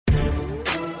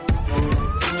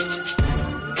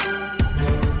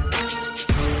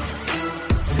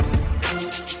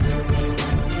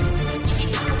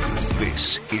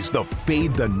the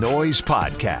Fade the Noise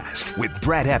podcast with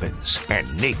Brad Evans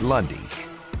and Nate Lundy.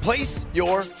 Place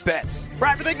your bets.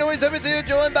 Brad the Big Noise Evans here,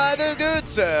 joined by the good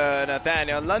sir,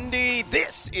 Nathaniel Lundy.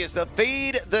 This is the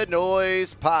Fade the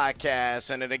Noise podcast,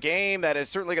 and in a game that is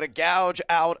certainly going to gouge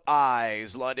out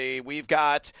eyes, Lundy, we've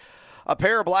got a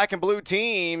pair of black and blue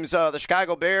teams, the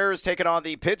Chicago Bears taking on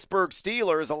the Pittsburgh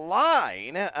Steelers. A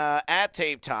line at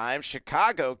tape time,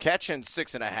 Chicago catching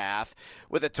 6.5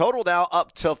 with a total now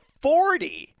up to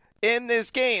 40 in this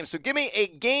game. So give me a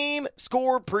game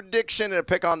score prediction and a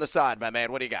pick on the side, my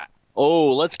man. What do you got? Oh,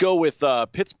 let's go with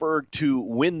Pittsburgh to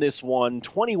win this one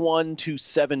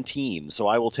 21-17. So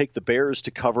I will take the Bears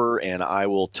to cover, and I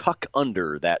will tuck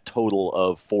under that total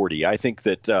of 40. I think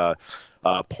that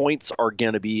points are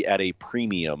going to be at a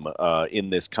premium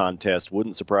in this contest.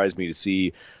 Wouldn't surprise me to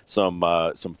see some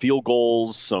field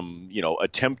goals, some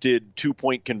attempted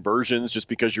 2-point conversions just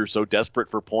because you're so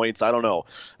desperate for points. I don't know,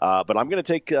 but I'm going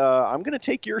to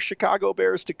take your Chicago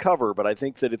Bears to cover, but I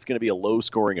think that it's going to be a low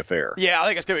scoring affair. Yeah, I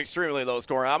think it's going to be extremely low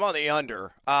scoring. I'm on the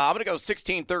under. I'm going to go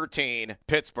 16-13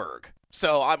 Pittsburgh.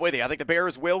 So I'm with you. I think the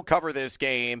Bears will cover this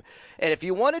game. And if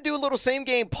you want to do a little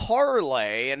same-game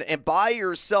parlay and buy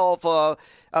yourself a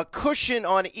cushion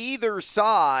on either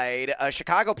side,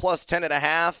 Chicago plus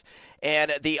 10.5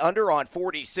 and the under on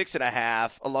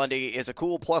 46.5, Lundy, is a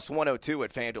cool plus 102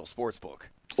 at FanDuel Sportsbook.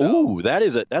 So, ooh,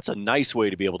 that's a nice way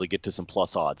to be able to get to some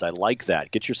plus odds. I like that.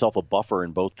 Get yourself a buffer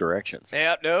in both directions.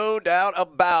 Yeah, no doubt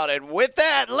about it. With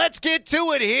that, let's get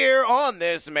to it here on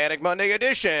this Manic Monday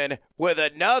edition with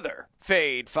another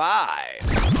Fade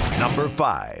 5. Number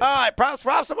 5. All right, props,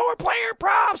 some more player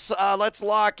props. Let's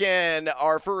lock in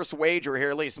our first wager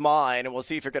here, at least mine, and we'll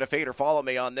see if you're going to fade or follow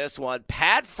me on this one.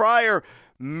 Pat Fryer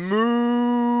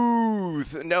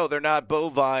Muth. No, they're not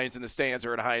bovines in the stands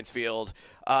or in Heinz Field.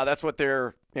 That's what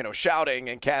they're shouting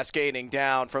and cascading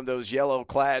down from those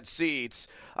yellow-clad seats.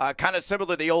 Kind of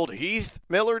similar to the old Heath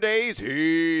Miller days.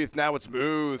 Heath, now it's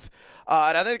Muth.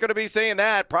 And I think they're going to be saying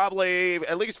that probably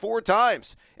at least 4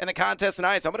 times in the contest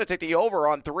tonight. So I'm going to take the over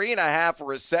on 3.5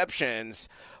 receptions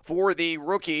for the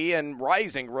rookie and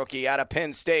rising rookie out of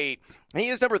Penn State. He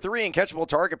is number 3 in catchable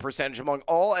target percentage among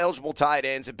all eligible tight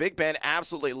ends, and Big Ben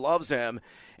absolutely loves him.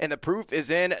 And the proof is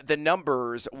in the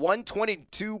numbers.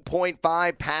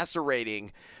 122.5 passer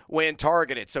rating when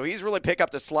targeted. So he's really picked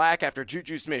up the slack after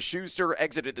Juju Smith-Schuster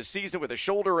exited the season with a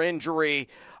shoulder injury.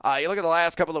 You look at the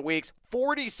last couple of weeks,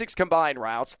 46 combined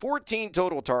routes, 14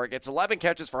 total targets, 11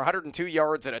 catches for 102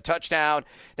 yards and a touchdown.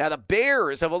 Now the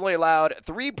Bears have only allowed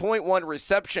 3.1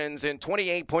 receptions and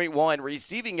 28.1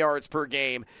 receiving yards per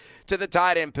game to the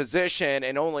tight end position,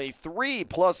 and only 3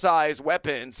 plus-size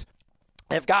weapons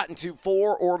have gotten to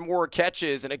 4 or more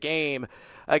catches in a game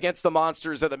against the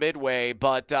monsters of the Midway.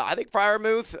 But I think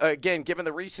Freiermuth, again, given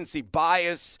the recency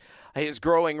bias, his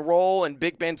growing role, and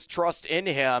Big Ben's trust in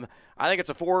him, I think it's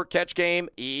a 4-catch game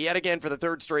yet again for the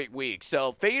 3rd straight week.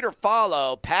 So fade or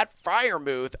follow Pat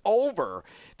Freiermuth over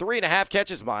 3.5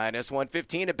 catches minus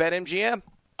 115 at BetMGM.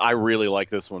 I really like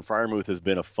this one. Freiermuth has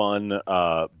been a fun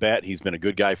bet. He's been a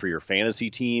good guy for your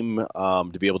fantasy team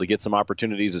to be able to get some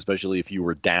opportunities, especially if you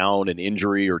were down an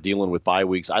injury or dealing with bye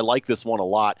weeks. I like this one a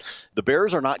lot. The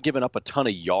Bears are not giving up a ton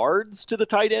of yards to the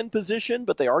tight end position,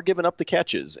 but they are giving up the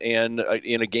catches. And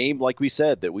in a game, like we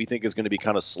said, that we think is going to be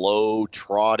kind of slow,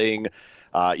 trotting,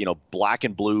 black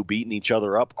and blue beating each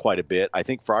other up quite a bit, I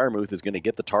think Freiermuth is going to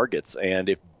get the targets. And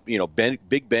if,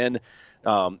 Big Ben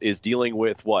is dealing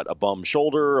with a bum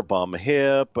shoulder, a bum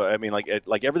hip. I mean,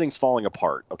 like everything's falling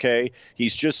apart. Okay,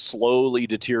 he's just slowly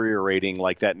deteriorating,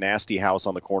 like that nasty house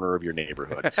on the corner of your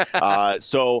neighborhood.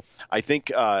 So I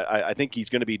think he's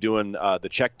going to be doing the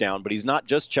check down, but he's not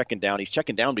just checking down. He's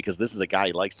checking down because this is a guy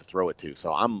he likes to throw it to.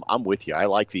 So I'm with you. I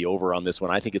like the over on this one.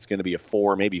 I think it's going to be a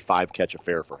 4, maybe 5 catch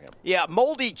affair for him. Yeah,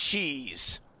 moldy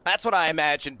cheese. That's what I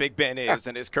imagine Big Ben is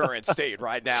in his current state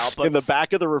right now. But in the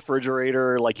back of the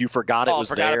refrigerator, like you forgot it was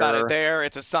there. Forgot about it there.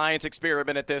 It's a science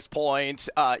experiment at this point.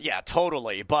 Yeah,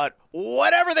 totally. But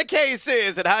whatever the case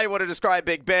is and how you want to describe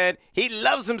Big Ben, he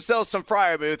loves himself some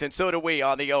Freiermuth, and so do we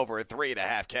on the over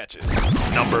 3.5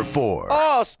 catches. Number 4.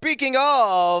 Oh, speaking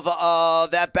of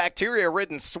that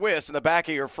bacteria-ridden Swiss in the back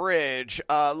of your fridge,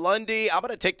 Lundy, I'm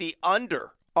going to take the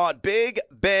under on Big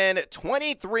Ben,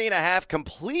 23.5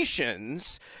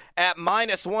 completions at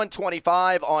minus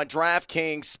 125 on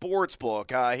DraftKings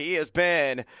Sportsbook. He has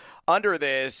been under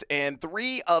this in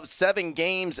 3 of 7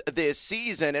 games this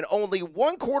season, and only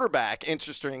one quarterback,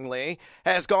 interestingly,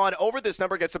 has gone over this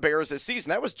number against the Bears this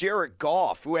season. That was Jared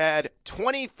Goff, who had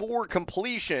 24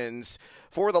 completions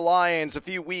for the Lions a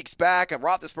few weeks back. And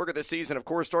Roethlisberger this season, of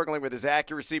course, struggling with his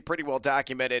accuracy, pretty well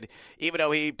documented, even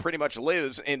though he pretty much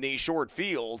lives in the short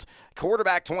field.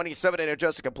 Quarterback 27 in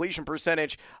adjusted completion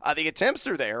percentage. The attempts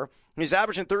are there. He's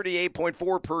averaging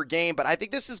 38.4 per game, but I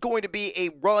think this is going to be a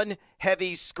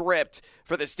run-heavy script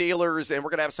for the Steelers, and we're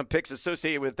going to have some picks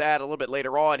associated with that a little bit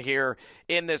later on here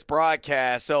in this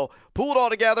broadcast. So pull it all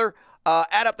together,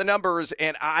 add up the numbers,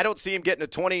 and I don't see him getting to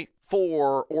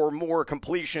 24 or more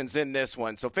completions in this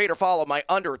one. So fade or follow my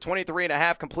under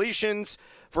 23.5 completions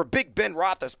for Big Ben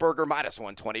Roethlisberger, minus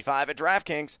 125 at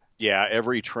DraftKings. Yeah,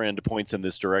 every trend points in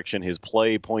this direction. His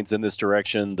play points in this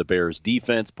direction. The Bears'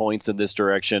 defense points in this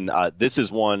direction. This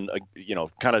is one,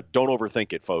 kind of don't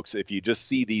overthink it, folks. If you just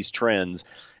see these trends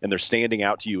and they're standing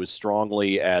out to you as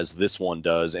strongly as this one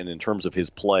does, and in terms of his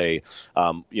play,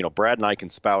 Brad and I can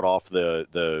spout off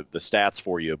the stats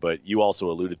for you, but you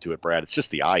also alluded to it, Brad. It's just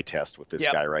the eye test with this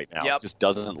guy right now. It just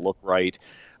doesn't look right.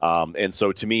 And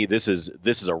so to me, this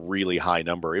is a really high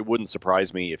number. It wouldn't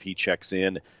surprise me if he checks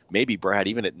in, maybe Brad,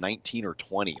 even at 19 or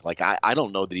 20. Like, I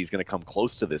don't know that he's going to come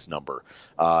close to this number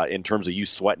in terms of you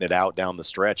sweating it out down the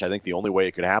stretch. I think the only way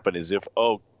it could happen is if,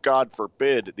 oh, God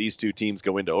forbid, these two teams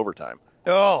go into overtime.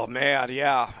 Oh, man,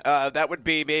 yeah. That would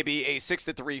be maybe a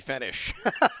 6-3 finish,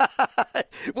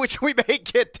 which we may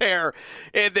get there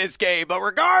in this game. But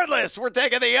regardless, we're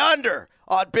taking the under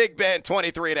on Big Ben,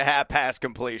 23.5 pass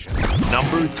completion.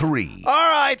 Number 3. All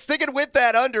right, sticking with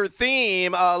that under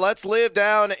theme, let's live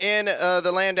down in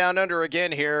the land down under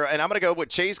again here. And I'm going to go with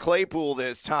Chase Claypool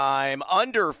this time.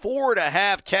 Under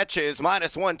 4.5 catches,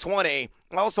 minus 120.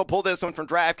 I also pulled this one from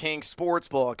DraftKings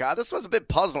Sportsbook. This was a bit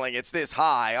puzzling. It's this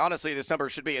high. Honestly, this number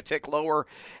should be a tick lower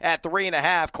at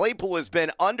 3.5. Claypool has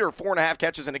been under 4.5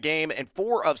 catches in a game in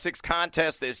 4 of 6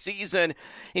 contests this season.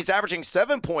 He's averaging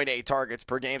 7.8 targets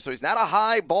per game, so he's not a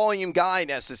high-volume guy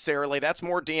necessarily. That's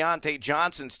more Deontay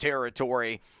Johnson's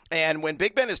territory. And when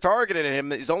Big Ben has targeted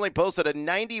him, he's only posted a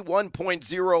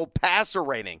 91.0 passer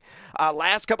rating.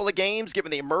 Last couple of games,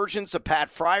 given the emergence of Pat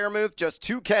Freiermuth, just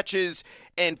 2 catches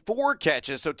and 4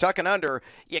 catches, so tucking under.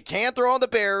 You can't throw on the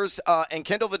Bears, and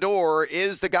Kendall Vidor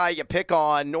is the guy you pick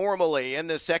on normally in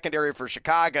the secondary for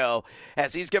Chicago,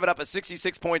 as he's given up a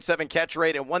 66.7 catch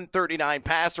rate and 139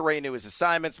 passer rate into his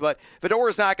assignments. But Vidor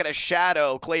is not going to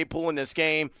shadow Claypool in this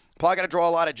game. Probably going to draw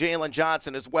a lot of Jalen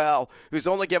Johnson as well, who's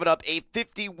only given up a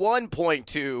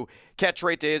 51.2 catch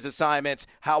rate to his assignments.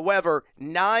 However,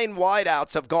 9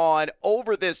 wideouts have gone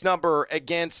over this number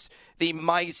against the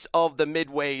mice of the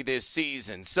Midway this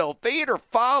season. So fade or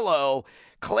follow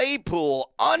Claypool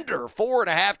under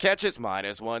 4.5 catches,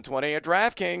 minus 120 at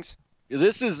DraftKings.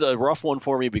 This is a rough one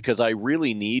for me because I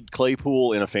really need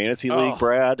Claypool in a fantasy league,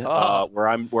 Brad, where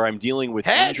I'm dealing with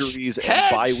injuries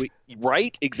and bye week.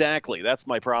 Right, exactly. That's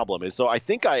my problem. So I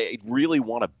think I really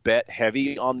want to bet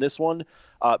heavy on this one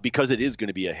because it is going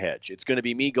to be a hedge. It's going to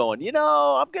be me going,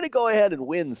 I'm going to go ahead and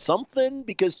win something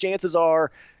because chances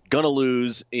are going to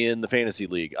lose in the fantasy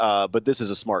league. But this is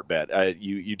a smart bet.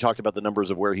 You talked about the numbers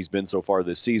of where he's been so far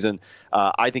this season.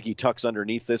 I think he tucks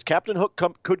underneath this. Captain Hook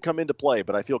could come into play,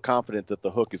 but I feel confident that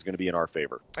the hook is going to be in our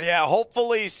favor. Yeah,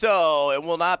 hopefully so. It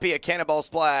will not be a cannonball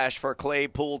splash for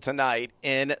Claypool tonight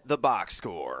in the box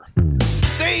score.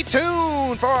 Stay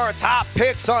tuned for our top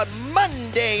picks on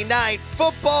Monday Night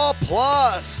Football,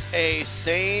 plus a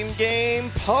same-game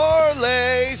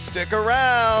parlay. Stick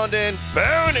around in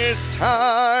bonus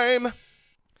time.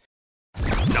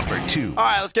 Number 2. All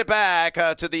right, let's get back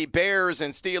to the Bears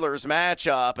and Steelers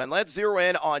matchup, and let's zero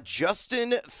in on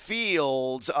Justin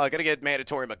Fields. Going to get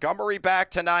mandatory Montgomery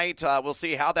back tonight. We'll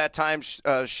see how that time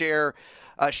share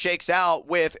shakes out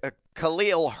with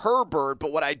Khalil Herbert,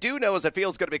 but what I do know is that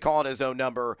Fields going to be calling his own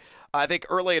number, I think,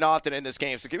 early and often in this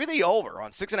game. So give me the over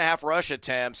on 6.5 rush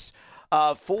attempts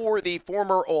for the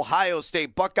former Ohio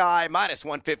State Buckeye, minus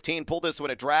 115. Pull this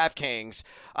one at DraftKings.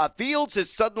 Fields has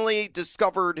suddenly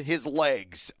discovered his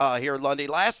legs here in London.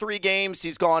 Last 3 games,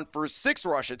 he's gone for 6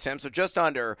 rush attempts, so just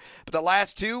under. But the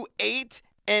last 2, 8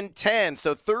 and 10,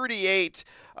 so 38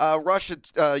 rush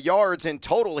yards in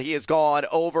total he has gone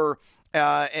over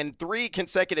in 3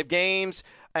 consecutive games.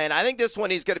 And I think this one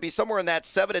he's going to be somewhere in that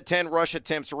 7 to 10 rush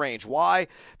attempts range. Why?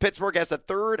 Pittsburgh has the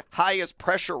 3rd highest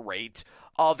pressure rate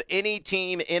of any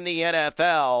team in the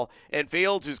NFL. And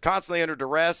Fields, who's constantly under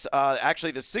duress,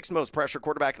 actually the 6th most pressure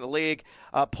quarterback in the league,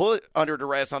 put under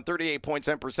duress on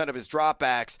 38.7% of his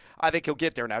dropbacks. I think he'll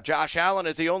get there. Now, Josh Allen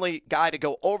is the only guy to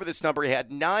go over this number. He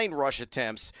had 9 rush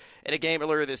attempts in a game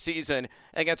earlier this season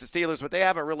against the Steelers, but they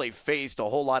haven't really faced a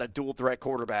whole lot of dual-threat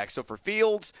quarterbacks. So for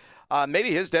Fields,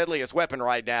 maybe his deadliest weapon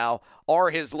right now are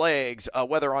his legs,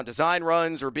 whether on design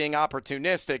runs or being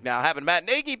opportunistic. Now, having Matt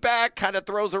Nagy back kind of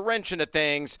throws a wrench into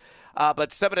things,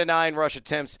 but 7 to 9 rush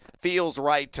attempts feels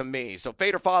right to me. So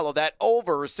fade or follow that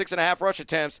over 6.5 rush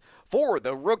attempts for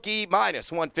the rookie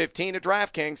minus 115 at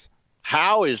DraftKings.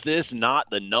 How is this not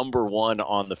the number one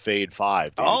on the Fade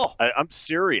 5? Dude? Oh, I'm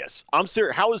serious.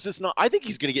 How is this not? I think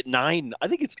he's going to get 9. I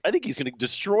think he's going to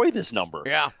destroy this number.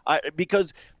 Yeah.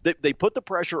 Because they put the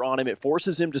pressure on him. It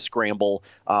forces him to scramble.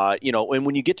 And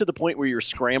when you get to the point where you're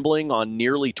scrambling on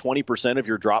nearly 20% of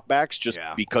your dropbacks just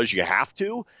because you have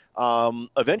to,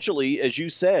 eventually, as you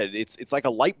said, it's like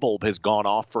a light bulb has gone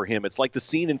off for him. It's like the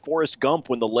scene in Forrest Gump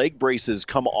when the leg braces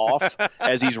come off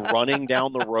as he's running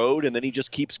down the road and then he just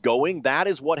keeps going. That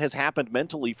is what has happened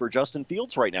mentally for Justin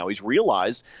Fields right now. He's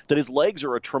realized that his legs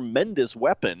are a tremendous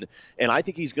weapon, and I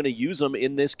think he's going to use them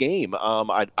in this game.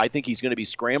 I think he's going to be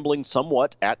scrambling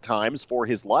somewhat at times for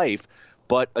his life.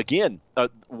 But again,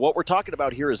 what we're talking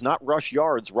about here is not rush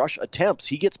yards, rush attempts.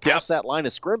 He gets past that line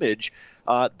of scrimmage.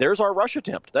 There's our rush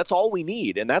attempt. That's all we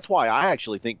need. And that's why I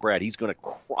actually think, Brad, he's going to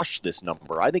crush this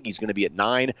number. I think he's going to be at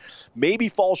 9, maybe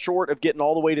fall short of getting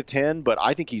all the way to 10, but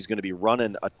I think he's going to be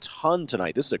running a ton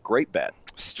tonight. This is a great bet.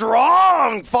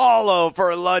 Strong follow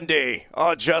for Lundy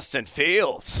on Justin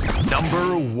Fields.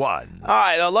 Number 1. All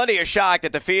right, Lundy is shocked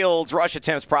that the Fields rush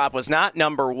attempts prop was not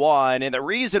number 1. And the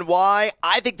reason why,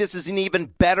 I think this is an even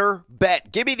better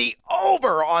bet. Give me the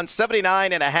over on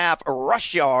 79.5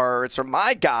 rush yards from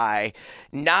my guy,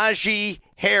 Najee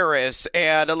Harris.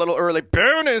 And a little early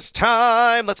bonus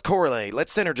time. Let's correlate.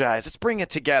 Let's synergize. Let's bring it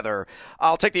together.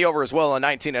 I'll take the over as well on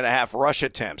 19.5 rush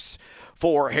attempts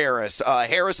for Harris.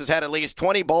 Harris has had at least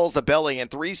 20 balls to belly in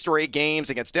 3 straight games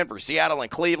against Denver, Seattle,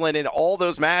 and Cleveland. In all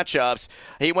those matchups,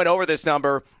 he went over this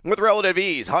number with relative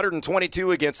ease.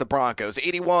 122 against the Broncos,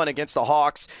 81 against the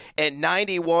Hawks, and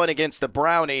 91 against the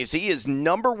Brownies. He is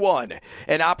number 1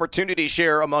 in opportunity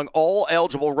share among all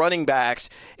eligible running backs.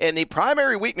 And the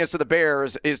primary weakness of the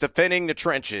Bears is defending the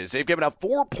trenches. They've given up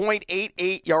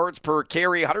 4.88 yards per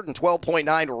carry,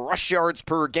 112.9 rush yards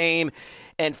per game,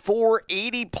 and 4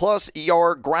 80-plus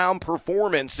yard ground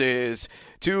performances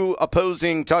to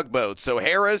opposing tugboats. So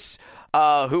Harris,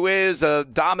 who is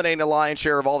dominating the lion's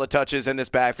share of all the touches in this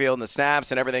backfield and the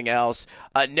snaps and everything else,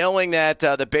 knowing that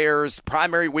the Bears'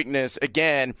 primary weakness,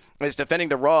 again, is defending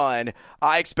the run,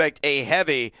 I expect a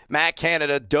heavy Matt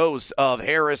Canada dose of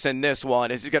Harris in this one,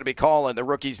 as he's going to be calling the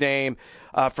rookie's name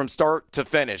from start to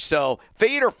finish. So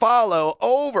fade or follow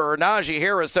over Najee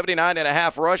Harris,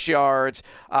 79.5 rush yards.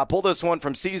 Pull this one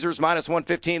from Caesars, minus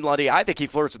 115, Lundy. I think he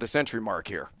flirts with the century mark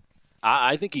here.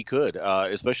 I think he could,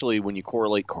 especially when you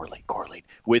correlate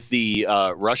with the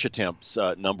rush attempts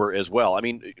number as well. I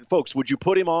mean, folks, would you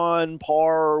put him on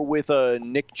par with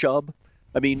Nick Chubb?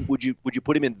 I mean, would you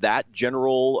put him in that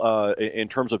general in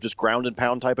terms of just ground and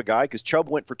pound type of guy? Because Chubb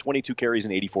went for 22 carries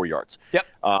and 84 yards. Yep.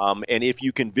 And if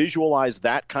you can visualize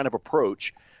that kind of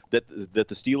approach that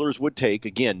the Steelers would take,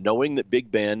 again, knowing that Big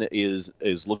Ben is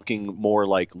looking more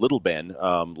like Little Ben,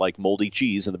 like moldy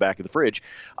cheese in the back of the fridge,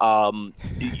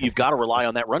 you've got to rely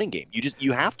on that running game.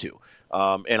 You have to.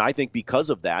 And I think because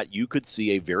of that, you could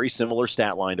see a very similar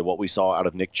stat line to what we saw out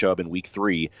of Nick Chubb in Week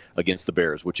 3 against the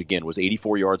Bears, which, again, was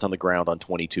 84 yards on the ground on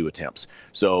 22 attempts.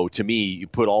 So, to me, you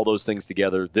put all those things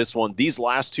together. These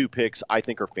last 2 picks, I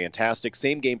think, are fantastic.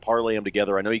 Same game, parlay them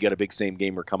together. I know you got a big same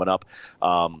gamer coming up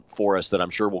for us that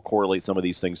I'm sure will correlate some of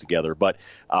these things together. But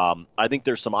I think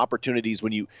there's some opportunities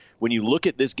when you look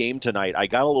at this game tonight. I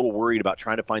got a little worried about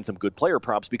trying to find some good player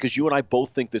props because you and I both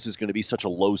think this is going to be such a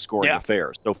low-scoring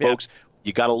affair. So, folks,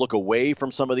 you got to look away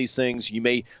from some of these things. You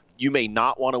may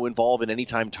not want to involve an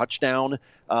anytime touchdown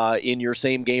in your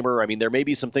same gamer. I mean, there may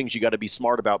be some things you got to be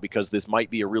smart about because this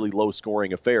might be a really low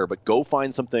scoring affair. But go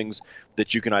find some things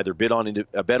that you can either bet on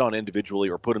individually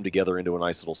or put them together into a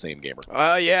nice little same gamer.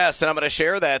 Yes, and I'm going to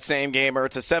share that same gamer.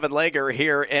 It's a 7-legger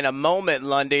here in a moment,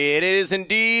 Lundy. It is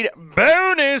indeed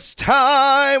bonus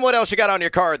time. What else you got on your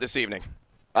card this evening?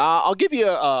 I'll give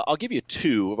you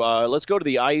 2. Let's go to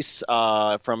the ice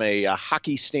from a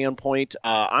hockey standpoint.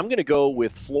 I'm going to go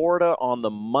with Florida on the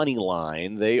money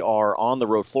line. They are on the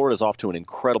road. Florida's off to an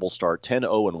incredible start,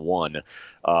 10-0-1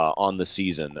 on the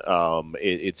season.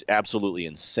 It's absolutely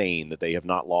insane that they have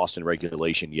not lost in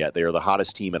regulation yet. They are the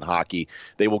hottest team in hockey.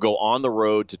 They will go on the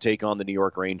road to take on the New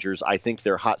York Rangers. I think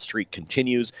their hot streak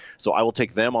continues, so I will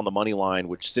take them on the money line,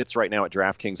 which sits right now at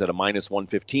DraftKings at a minus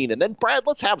 115. And then, Brad,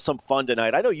 let's have some fun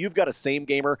tonight. I know you've got a same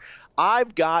gamer.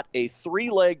 I've got a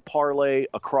 3-leg parlay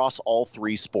across all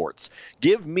 3 sports.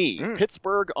 Give me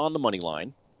Pittsburgh on the money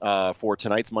line, for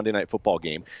tonight's Monday Night Football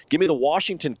game. Give me the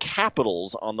Washington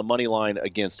Capitals on the money line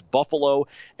against Buffalo,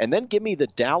 and then give me the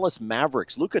Dallas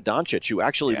Mavericks. Luka Doncic, who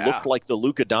actually looked like the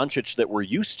Luka Doncic that we're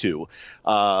used to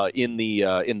in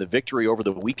the victory over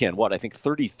the weekend. I think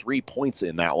 33 points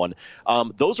in that one.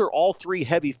 Those are all three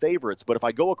heavy favorites, but if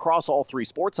I go across all three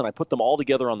sports and I put them all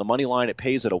together on the money line, it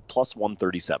pays at a plus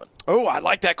 137. Oh, I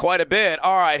like that quite a bit.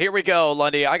 All right, here we go,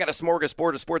 Lundy. I got a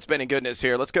smorgasbord of sports betting goodness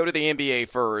here. Let's go to the NBA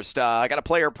first. I got a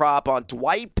player prop on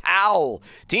Dwight Powell.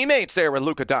 Teammates there with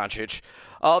Luka Doncic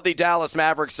of the Dallas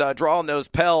Mavericks drawing those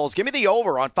Pels. Give me the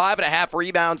over on 5.5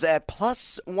 rebounds at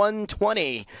plus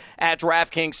 120 at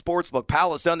DraftKings Sportsbook.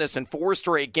 Powell has done this in 4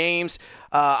 straight games.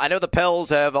 I know the Pels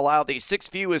have allowed the 6th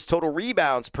fewest total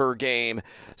rebounds per game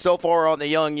so far on the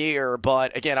young year,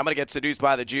 but again, I'm going to get seduced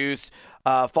by the juice.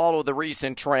 Follow the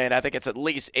recent trend. I think it's at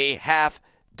least a half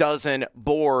dozen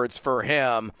boards for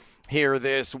him here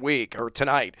this week or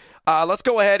tonight. Let's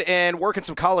go ahead and work in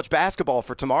some college basketball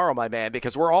for tomorrow, my man,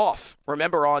 because we're off,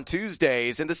 remember, on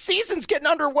Tuesdays, and the season's getting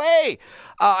underway.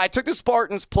 I took the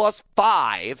Spartans plus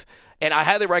 5, and I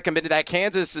highly recommended that.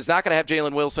 Kansas is not going to have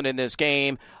Jalen Wilson in this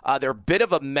game. They're a bit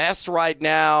of a mess right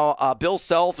now. Bill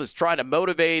Self is trying to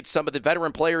motivate some of the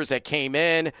veteran players that came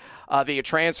in via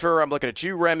transfer. I'm looking at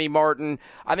you, Remy Martin.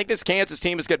 I think this Kansas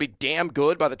team is going to be damn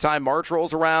good by the time March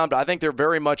rolls around, but I think they're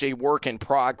very much a work in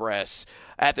progress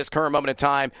at this current moment in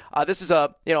time. This is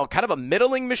a kind of a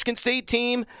middling Michigan State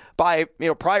team by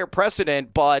prior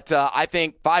precedent, but I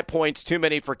think 5 points too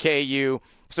many for KU.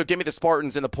 So give me the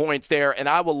Spartans and the points there, and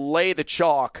I will lay the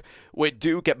chalk with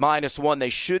Duke at -1. They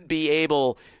should be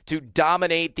able to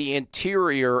dominate the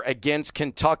interior against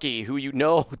Kentucky, who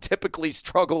typically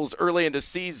struggles early in the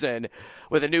season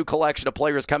with a new collection of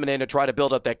players coming in to try to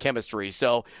build up that chemistry.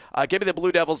 So give me the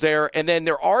Blue Devils there. And then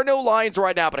there are no lines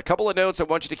right now, but a couple of notes I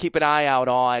want you to keep an eye out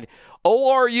on.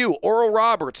 ORU, Oral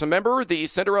Roberts, remember the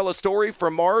Cinderella story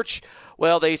from March?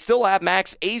 Well, they still have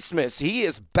Max Abmas. He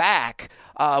is back.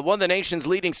 One of the nation's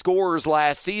leading scorers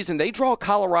last season. They draw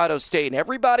Colorado State, and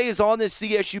everybody is on this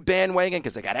CSU bandwagon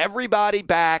because they got everybody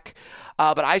back.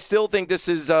 But I still think this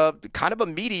is kind of a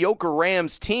mediocre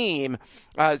Rams team.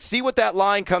 See what that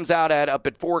line comes out at up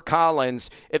at Fort Collins.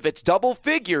 If it's double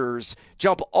figures,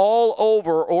 jump all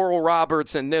over Oral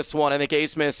Roberts in this one. I think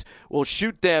Abmas will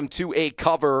shoot them to a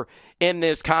cover in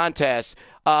this contest.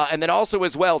 And then also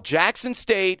as well, Jackson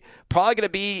State probably going to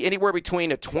be anywhere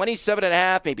between a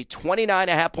 27.5, maybe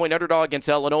 29.5 point underdog against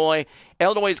Illinois.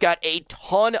 Illinois has got a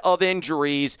ton of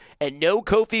injuries and no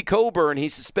Kofi Coburn.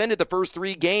 He's suspended the first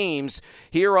 3 games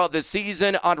here of the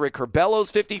season. Andre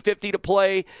Curbello's 50-50 to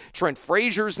play. Trent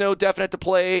Frazier's no definite to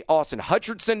play. Austin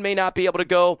Hutchinson may not be able to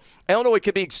go. Illinois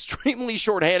could be extremely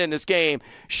shorthanded in this game.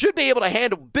 Should be able to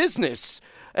handle business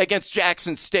against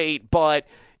Jackson State, but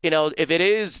if it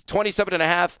is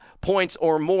 27.5 points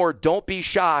or more, don't be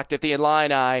shocked if the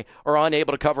Illini are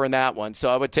unable to cover in that one. So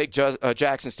I would take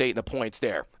Jackson State in the points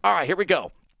there. All right, here we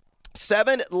go.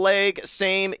 7-leg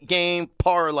same game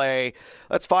parlay.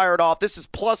 Let's fire it off. This is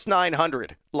plus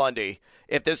 900, Lundy,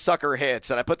 if this sucker hits.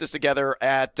 And I put this together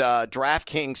at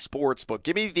DraftKings Sportsbook.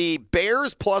 Give me the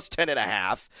Bears plus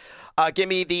 10.5. Give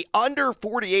me the under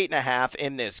 48.5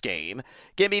 in this game.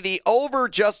 Give me the over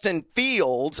Justin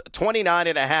Fields,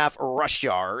 29.5 rush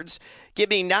yards. Give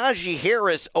me Najee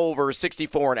Harris over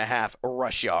 64.5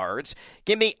 rush yards.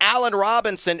 Give me Allen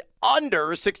Robinson under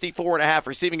 64.5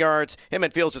 receiving yards. Him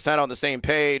and Fields just not on the same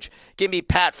page. Give me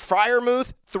Pat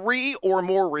Freiermuth, 3 or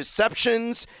more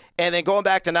receptions. And then going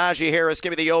back to Najee Harris,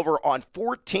 give me the over on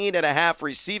 14.5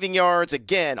 receiving yards.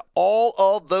 Again, all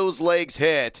of those legs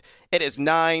hit. It is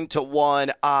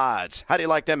 9-1 odds. How do you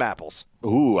like them apples?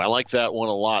 Ooh, I like that one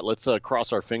a lot. Let's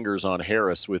cross our fingers on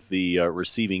Harris with the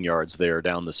receiving yards there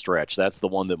down the stretch. That's the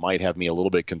one that might have me a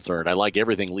little bit concerned. I like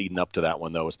everything leading up to that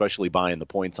one, though, especially buying the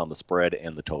points on the spread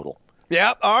and the total.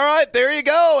 Yep. All right. There you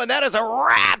go. And that is a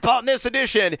wrap on this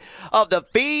edition of the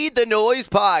Feed the Noise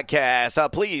podcast.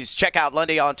 Please check out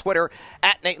Lundy on Twitter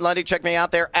at Nate Lundy. Check me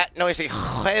out there at Noisy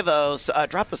Huevos.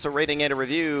 Drop us a rating and a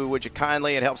review, would you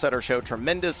kindly? It helps out our show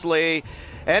tremendously.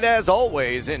 And as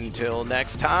always, until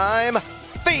next time,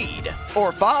 feed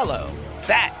or follow.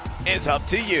 That is up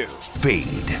to you.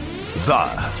 Feed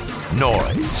the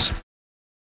Noise.